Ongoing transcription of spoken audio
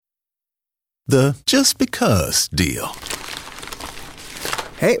The just because deal.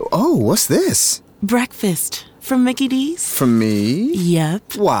 Hey, what's this? Breakfast from Mickey D's. From me?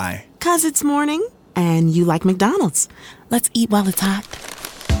 Yep. Why? 'Cause it's morning and you like McDonald's. Let's eat while it's hot.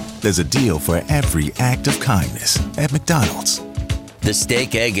 There's a deal for every act of kindness at McDonald's. The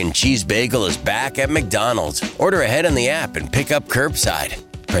steak, egg, and cheese bagel is back at McDonald's. Order ahead on the app and pick up curbside.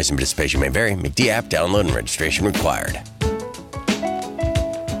 Price and participation may vary. McD app download and registration required.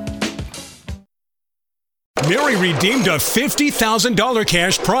 Mary redeemed a $50,000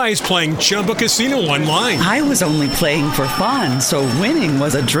 cash prize playing Chumba Casino online. I was only playing for fun, so winning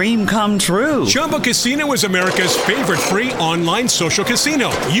was a dream come true. Chumba Casino is America's favorite free online social casino.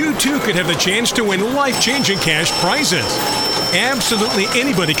 You too could have the chance to win life-changing cash prizes. Absolutely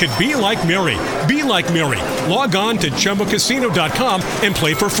anybody could be like Mary. Be like Mary. Log on to ChumbaCasino.com and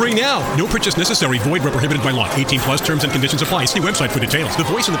play for free now. No purchase necessary. Void where prohibited by law. 18 plus terms and conditions apply. See website for details. The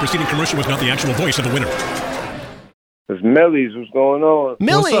voice in the preceding commercial was not the actual voice of the winner. It's Millyz. What's going on?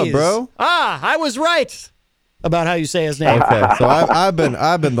 Millyz. What's up, bro? I was right about how you say his name. Okay, so I've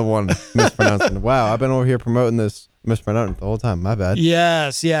been the one mispronouncing. Wow, I've been over here promoting this mispronouncing the whole time. My bad.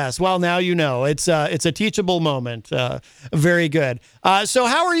 Yes. Well, now you know. It's a teachable moment. Very good. So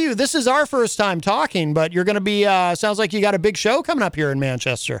how are you? This is our first time talking, but you're going to be. Sounds like you got a big show coming up here in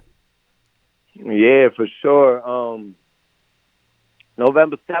Manchester. Yeah, for sure.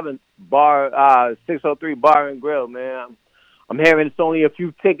 November 7th, 603 Bar and Grill, man. I'm hearing it's only a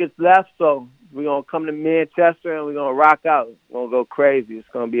few tickets left, so we're going to come to Manchester and we're going to rock out. We're going to go crazy. It's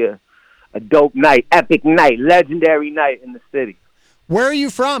going to be a dope night, epic night, legendary night in the city. Where are you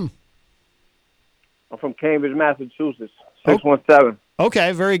from? I'm from Cambridge, Massachusetts, 617.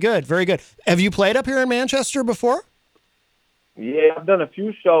 Okay, very good. Have you played up here in Manchester before? Yeah, I've done a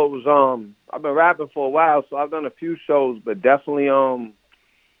few shows. I've been rapping for a while, so I've done a few shows, but definitely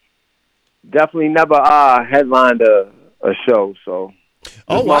never headlined a show. So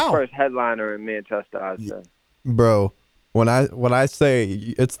this is my first headliner in Manchester, I'd say. Bro, when I say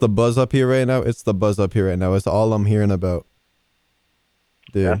it's the buzz up here right now, it's the buzz up here right now. It's all I'm hearing about.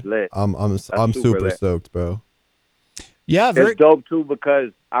 Dude, that's lit. I'm super lit. stoked, bro. Yeah, it's dope too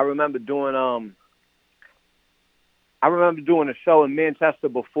because I remember doing a show in Manchester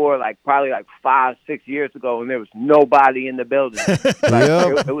before, probably 5-6 years ago, and there was nobody in the building.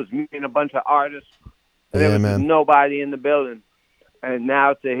 It was me and a bunch of artists, and there was nobody in the building. And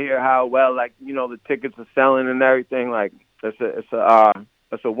now to hear how well, the tickets are selling and everything, it's a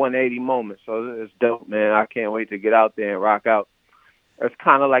 180 moment. So it's dope, man. I can't wait to get out there and rock out. It's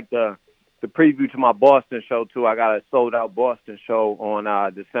kind of like the preview to my Boston show too. I got a sold out Boston show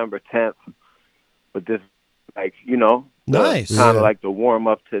on December 10th, but this. Nice. Kind of like the warm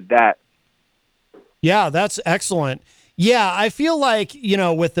up to that. Yeah, that's excellent. Yeah, I feel like,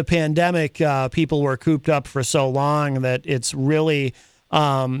 with the pandemic, people were cooped up for so long that it's really,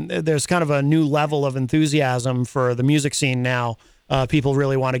 there's kind of a new level of enthusiasm for the music scene now. People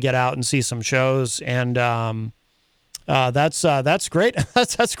really want to get out and see some shows. And that's great.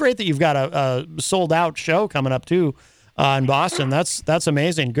 That's great that you've got a sold out show coming up too in Boston. That's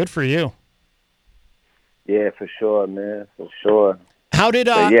amazing. Good for you. Yeah, for sure, man, for sure. How did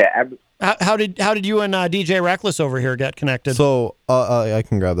you and DJ Reckless over here get connected? So I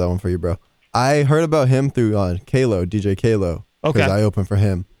can grab that one for you, bro. I heard about him through Kalo, DJ Kalo, because I opened for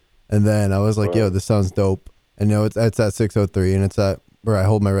him, and then I was like, "Yo, this sounds dope." And it's at 603, and it's at where I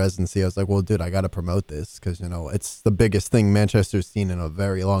hold my residency. I was like, "Well, dude, I got to promote this because it's the biggest thing Manchester's seen in a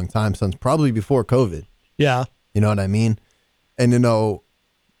very long time, since probably before COVID." Yeah, you know what I mean. And the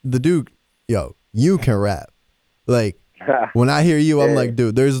dude, you can rap. When I hear you, I'm like,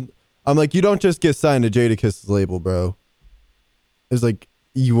 dude, you don't just get signed to Jadakiss' label, bro. It's like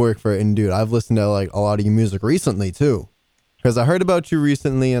you work for it. And dude, I've listened to a lot of your music recently too. Because I heard about you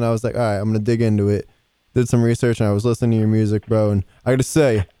recently and I was like, all right, I'm going to dig into it. Did some research and I was listening to your music, bro. And I got to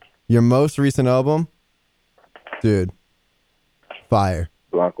say, your most recent album, dude, fire.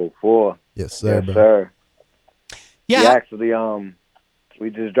 Blanco 4. Yes, sir, yes, bro. Sir. Yeah. We actually, we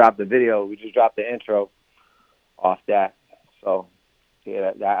just dropped the video. We just dropped the intro off that. So,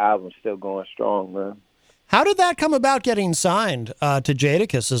 yeah, that album's still going strong, man. How did that come about getting signed to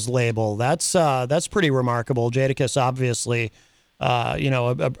Jadakiss' label? That's pretty remarkable. Jadakiss, obviously,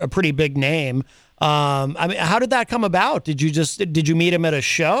 a pretty big name. How did that come about? Did you meet him at a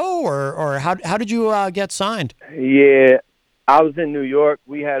show or how did you get signed? Yeah, I was in New York.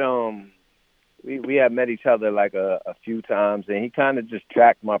 We had we had met each other a few times, and he kind of just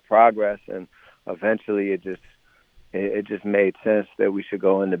tracked my progress, and eventually it just made sense that we should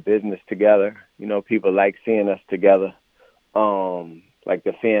go into business together. People like seeing us together. like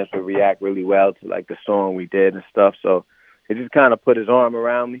the fans would react really well to like the song we did and stuff. So he just kind of put his arm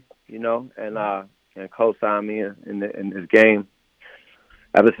around me, you know, and co-signed me in this game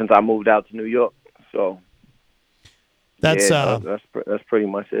ever since I moved out to New York. So that's pretty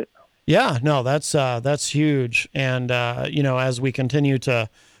much it. Yeah, no, that's huge. And you know, as we continue to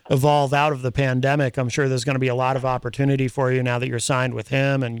evolve out of the pandemic, I'm sure there's going to be a lot of opportunity for you now that you're signed with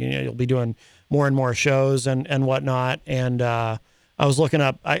him, and you know, you'll be doing more and more shows and whatnot. And I was looking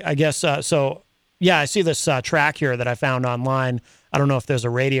up, I guess, so yeah, I see this track here that I found online. I don't know if there's a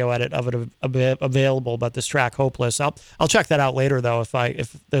radio edit of it available, but this track, Hopeless, I'll check that out later though.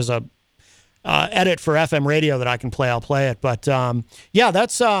 If there's a edit for FM radio that I can play, I'll play it. But yeah,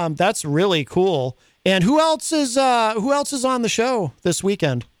 that's really cool. And who else is on the show this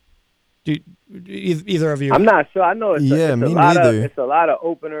weekend? Either of you? I'm not sure. I know it's it's a lot of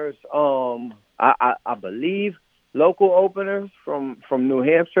openers. I believe local openers from New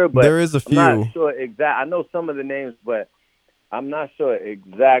Hampshire, but there is a few. I'm not sure I know some of the names, but I'm not sure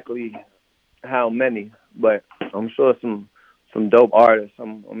exactly how many. But I'm sure some dope artists.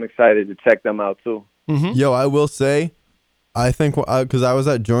 I'm excited to check them out too. Mm-hmm. Yo, I will say, I think because I was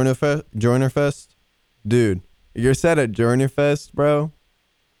at Joiner Fest, dude. Your set at Joiner Fest, bro,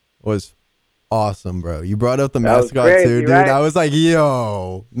 was awesome, bro. You brought up the mascot crazy, too, dude. right? I was like,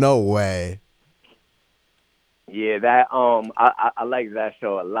 yo, no way. Yeah, that I like that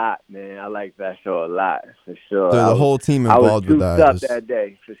show a lot, man. I like that show a lot for sure. So the whole team involved with that. I was juiced up that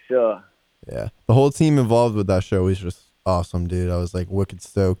day for sure. Yeah, the whole team involved with that show was just awesome, dude. I was like wicked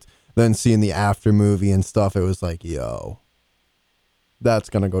stoked. Then seeing the after movie and stuff, it was like, yo, that's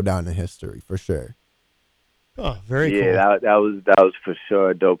gonna go down in history for sure. Oh, very cool. Yeah, that was for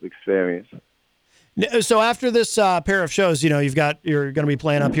sure a dope experience. So after this pair of shows, you know, you're going to be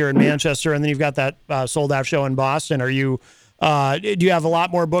playing up here in Manchester, and then you've got that sold out show in Boston. Are you? Do you have a lot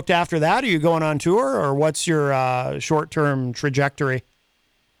more booked after that? Are you going on tour, or what's your short term trajectory?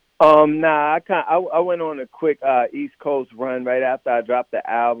 Nah, I went on a quick East Coast run right after I dropped the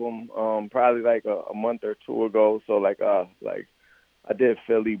album. Probably like a month or two ago. So like I did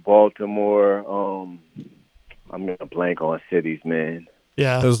Philly, Baltimore. I'm gonna blank on cities, man.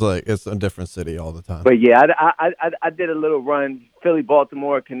 Yeah, it was like it's a different city all the time. But yeah, I did a little run, Philly,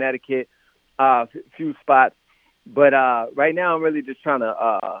 Baltimore, Connecticut, few spots. But right now I'm really just trying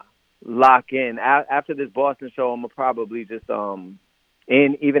to lock in. After this Boston show, I'm gonna probably just and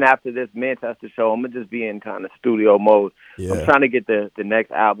even after this Manchester show, I'm gonna just be in kind of studio mode. Yeah. I'm trying to get the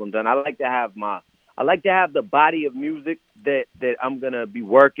next album done. I like to have the body of music that I'm gonna be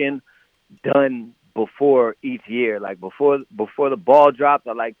working done before each year. Like before the ball drops,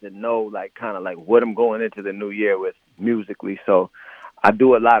 I like to know like kind of like what I'm going into the new year with musically. So I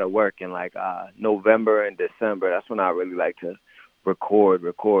do a lot of work in like November and December. That's when I really like to record.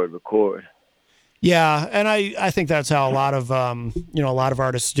 Yeah, and I think that's how a lot of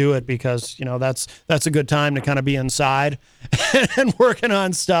artists do it, because you know that's a good time to kind of be inside and working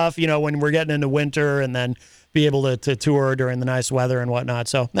on stuff, you know, when we're getting into winter, and then be able to tour during the nice weather and whatnot.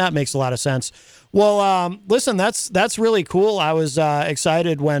 So that makes a lot of sense. Well, listen, that's really cool. I was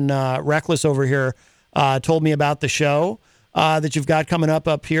excited when Reckless over here told me about the show that you've got coming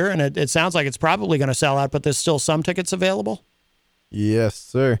up here, and it sounds like it's probably going to sell out, but there's still some tickets available? Yes,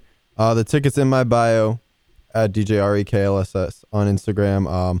 sir. The ticket's in my bio at DJREKLSS on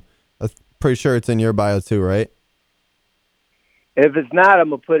Instagram. I'm pretty sure it's in your bio too, right? If it's not, I'm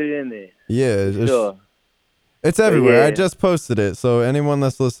going to put it in there. Yeah, sure. It's everywhere. Yeah. I just posted it. So anyone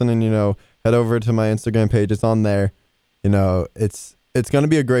that's listening, you know, head over to my Instagram page. It's on there. You know, it's going to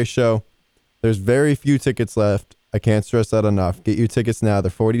be a great show. There's very few tickets left. I can't stress that enough. Get your tickets now.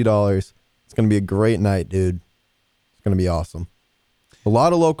 They're $40. It's going to be a great night, dude. It's going to be awesome. A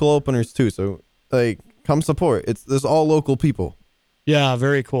lot of local openers too. So like, come support. There's all local people. Yeah,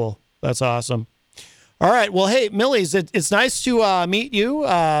 very cool. That's awesome. All right. Well, hey, Millyz, it's nice to meet you,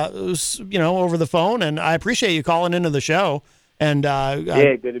 you know, over the phone, and I appreciate you calling into the show. And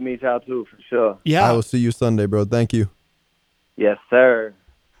yeah, good to meet y'all too, for sure. Yeah, I will see you Sunday, bro. Thank you. Yes, sir.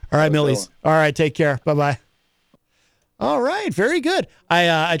 All right, Millyz. All right, take care. Bye-bye. All right, very good.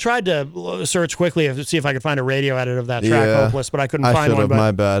 I tried to search quickly to see if I could find a radio edit of that track, Hopeless, but I couldn't find one.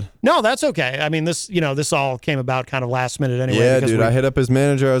 My bad. No, that's okay. I mean, this all came about kind of last minute anyway. Yeah, dude. I hit up his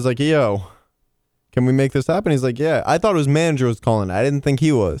manager. I was like, yo, can we make this happen? He's like, yeah. I thought his manager was calling. I didn't think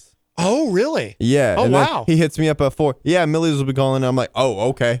he was. Oh, really? Yeah. Oh, and wow. He hits me up at 4. Yeah, Millyz will be calling. I'm like, oh,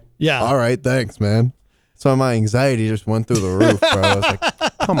 okay. Yeah. All right, thanks, man. So my anxiety just went through the roof, bro. I was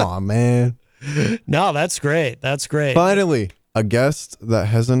like, come on, man. No, that's great. That's great. Finally, a guest that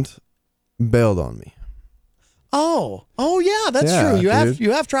hasn't bailed on me. Oh, yeah, that's true.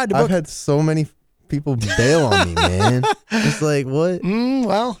 You have tried to book. I've had so many people bail on me, man. It's like, what?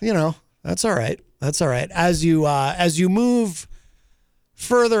 Well, that's all right. That's all right. As you move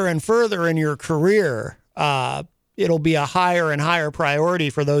further and further in your career, it'll be a higher and higher priority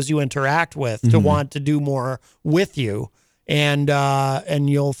for those you interact with to want to do more with you. And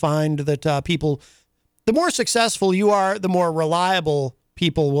you'll find that people, the more successful you are, the more reliable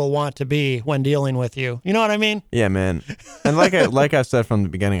people will want to be when dealing with you. You know what I mean? Yeah, man. And like I said from the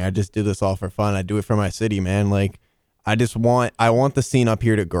beginning, I just do this all for fun. I do it for my city, man. Like, I want the scene up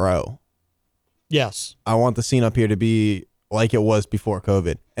here to grow. Yes. I want the scene up here to be like it was before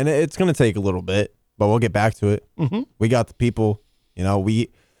COVID. And it's going to take a little bit, but we'll get back to it. Mm-hmm. We got the people, the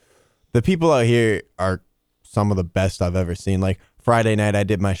people out here are some of the best I've ever seen. Like, Friday night, I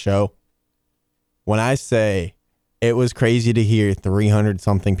did my show. When I say it was crazy to hear 300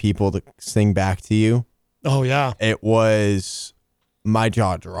 something people to sing back to you. Oh, yeah. It was, my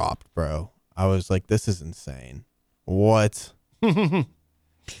jaw dropped, bro. I was like, this is insane. What?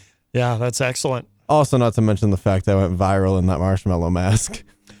 Yeah, that's excellent. Also, not to mention the fact that I went viral in that marshmallow mask.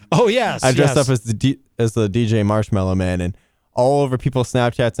 Oh, yes. I dressed up as the DJ Marshmallow Man, and all over people's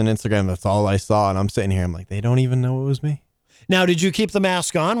Snapchats and Instagram, that's all I saw. And I'm sitting here, I'm like, they don't even know it was me. Now, did you keep the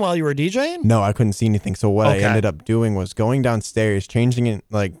mask on while you were DJing? No, I couldn't see anything. So what I ended up doing was going downstairs, changing it,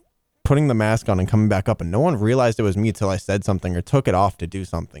 like putting the mask on and coming back up. And no one realized it was me till I said something or took it off to do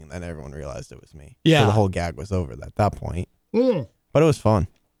something. Then everyone realized it was me. Yeah. So the whole gag was over at that point. But it was fun.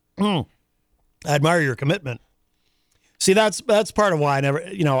 I admire your commitment. See, that's part of why I never,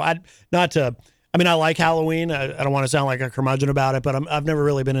 I like Halloween. I don't want to sound like a curmudgeon about it, but I've never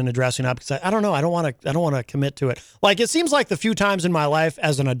really been into dressing up because I don't know. I don't want to commit to it. Like, it seems like the few times in my life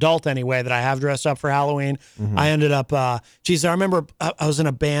as an adult anyway that I have dressed up for Halloween, I ended up, I remember I was in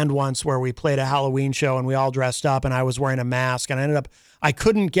a band once where we played a Halloween show and we all dressed up and I was wearing a mask and I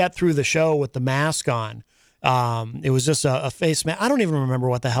couldn't get through the show with the mask on. It was just a face mask. I don't even remember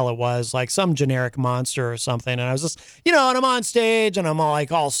what the hell it was, like some generic monster or something. And I was just, and I'm on stage and I'm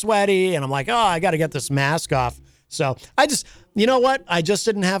all sweaty and I'm like, oh, I got to get this mask off. So I just, I just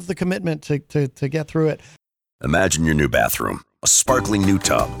didn't have the commitment to get through it. Imagine your new bathroom. A sparkling new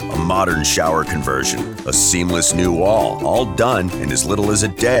tub, a modern shower conversion, a seamless new wall, all done in as little as a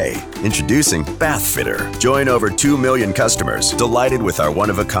day. Introducing Bath Fitter. Join over 2 million customers delighted with our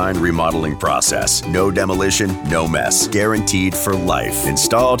one-of-a-kind remodeling process. No demolition, no mess. Guaranteed for life.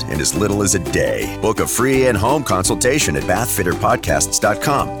 Installed in as little as a day. Book a free in-home consultation at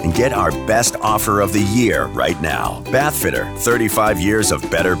bathfitterpodcasts.com and get our best offer of the year right now. Bath Fitter, 35 years of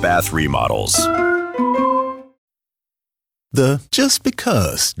better bath remodels. The just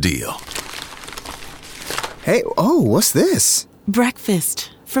because deal. Hey, what's this?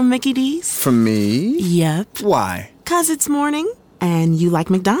 Breakfast from Mickey D's. From me? Yep. Why? 'Cause it's morning and you like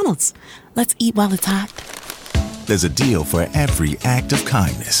McDonald's. Let's eat while it's hot. There's a deal for every act of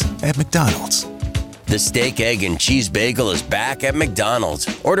kindness at McDonald's. The steak, egg, and cheese bagel is back at McDonald's.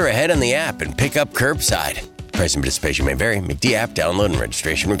 Order ahead on the app and pick up curbside. Price and participation may vary. McD app download and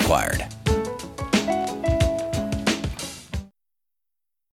registration required.